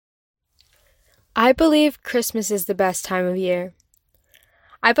I believe Christmas is the best time of year.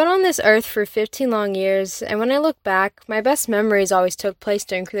 I've been on this earth for 15 long years, and when I look back, my best memories always took place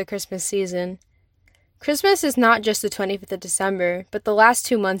during the Christmas season. Christmas is not just the 25th of December, but the last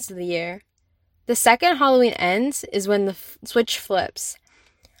 2 months of the year. The second Halloween ends is when the switch flips.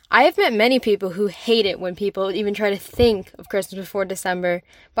 I have met many people who hate it when people even try to think of Christmas before December,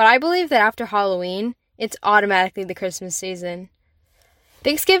 but I believe that after Halloween, it's automatically the Christmas season.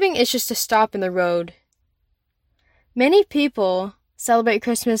 Thanksgiving is just a stop in the road. Many people celebrate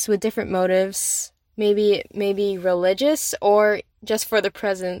Christmas with different motives, maybe religious or just for the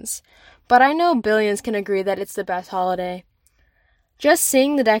presents, but I know billions can agree that it's the best holiday. Just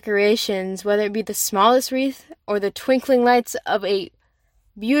seeing the decorations, whether it be the smallest wreath or the twinkling lights of a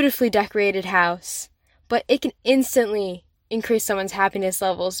beautifully decorated house, but it can instantly increase someone's happiness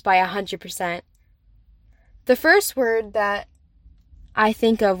levels by 100%. The first word that I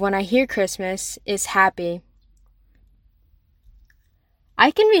think of when I hear Christmas is happy.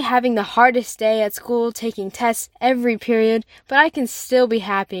 I can be having the hardest day at school, taking tests every period, but I can still be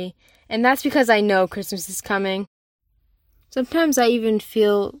happy, and that's because I know Christmas is coming. Sometimes I even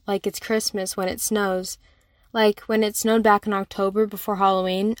feel like it's Christmas when it snows. Like when it snowed back in October before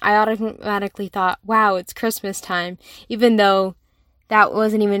Halloween, I automatically thought, wow, it's Christmas time, even though that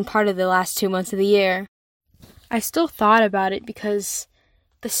wasn't even part of the last 2 months of the year. I still thought about it because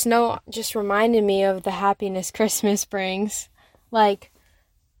the snow just reminded me of the happiness Christmas brings. Like,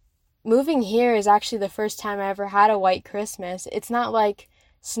 moving here is actually the first time I ever had a white Christmas. It's not like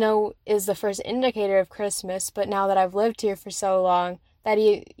snow is the first indicator of Christmas, but now that I've lived here for so long, that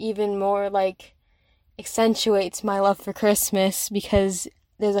even more accentuates my love for Christmas because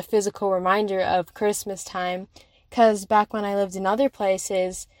there's a physical reminder of Christmas time. Because back when I lived in other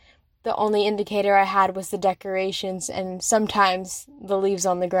places, the only indicator I had was the decorations and sometimes the leaves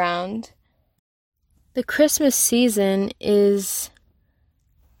on the ground. The Christmas season is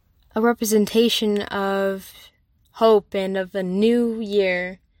a representation of hope and of the new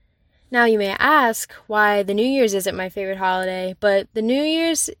year. Now you may ask why the New Year's isn't my favorite holiday, but the New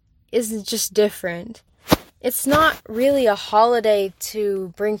Year's is just different. It's not really a holiday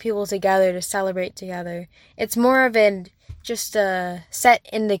to bring people together, to celebrate together. It's more of just a set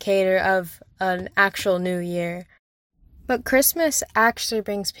indicator of an actual new year. But Christmas actually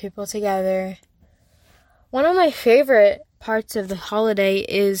brings people together. One of my favorite parts of the holiday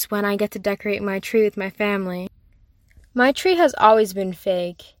is when I get to decorate my tree with my family. My tree has always been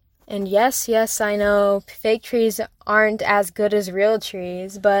fake. And yes, I know fake trees aren't as good as real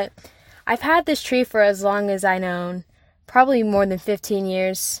trees, but I've had this tree for as long as I know, probably more than 15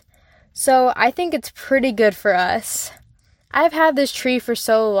 years. So I think it's pretty good for us. I've had this tree for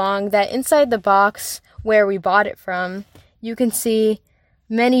so long that inside the box where we bought it from, you can see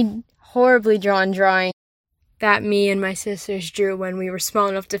many horribly drawn drawings that me and my sisters drew when we were small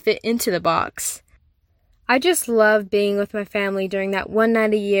enough to fit into the box. I just love being with my family during that one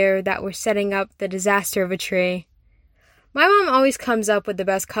night a year that we're setting up the disaster of a tree. My mom always comes up with the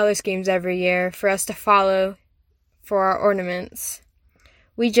best color schemes every year for us to follow for our ornaments.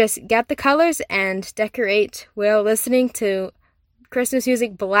 We just get the colors and decorate while listening to Christmas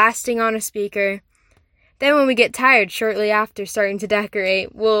music blasting on a speaker. Then when we get tired shortly after starting to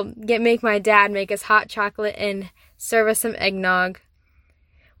decorate, we'll make my dad make us hot chocolate and serve us some eggnog.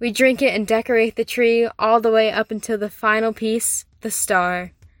 We drink it and decorate the tree all the way up until the final piece, the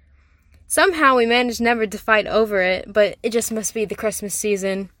star. Somehow we manage never to fight over it, but it just must be the Christmas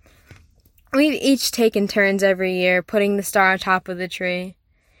season. We've each taken turns every year putting the star on top of the tree.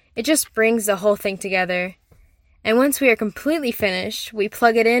 It just brings the whole thing together. And once we are completely finished, we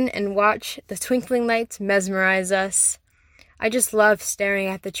plug it in and watch the twinkling lights mesmerize us. I just love staring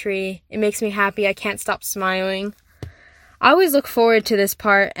at the tree. It makes me happy. I can't stop smiling. I always look forward to this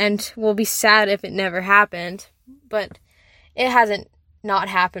part and will be sad if it never happened, but it hasn't not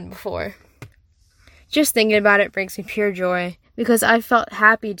happened before. Just thinking about it brings me pure joy because I felt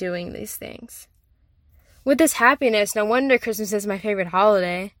happy doing these things. With this happiness, no wonder Christmas is my favorite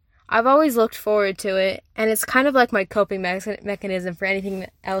holiday. I've always looked forward to it, and it's kind of like my coping mechanism for anything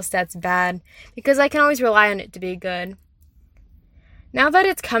else that's bad, because I can always rely on it to be good. Now that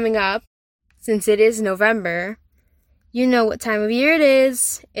it's coming up, since it is November, you know what time of year it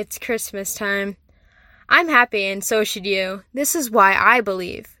is. It's Christmas time. I'm happy, and so should you. This is why I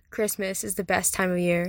believe Christmas is the best time of year.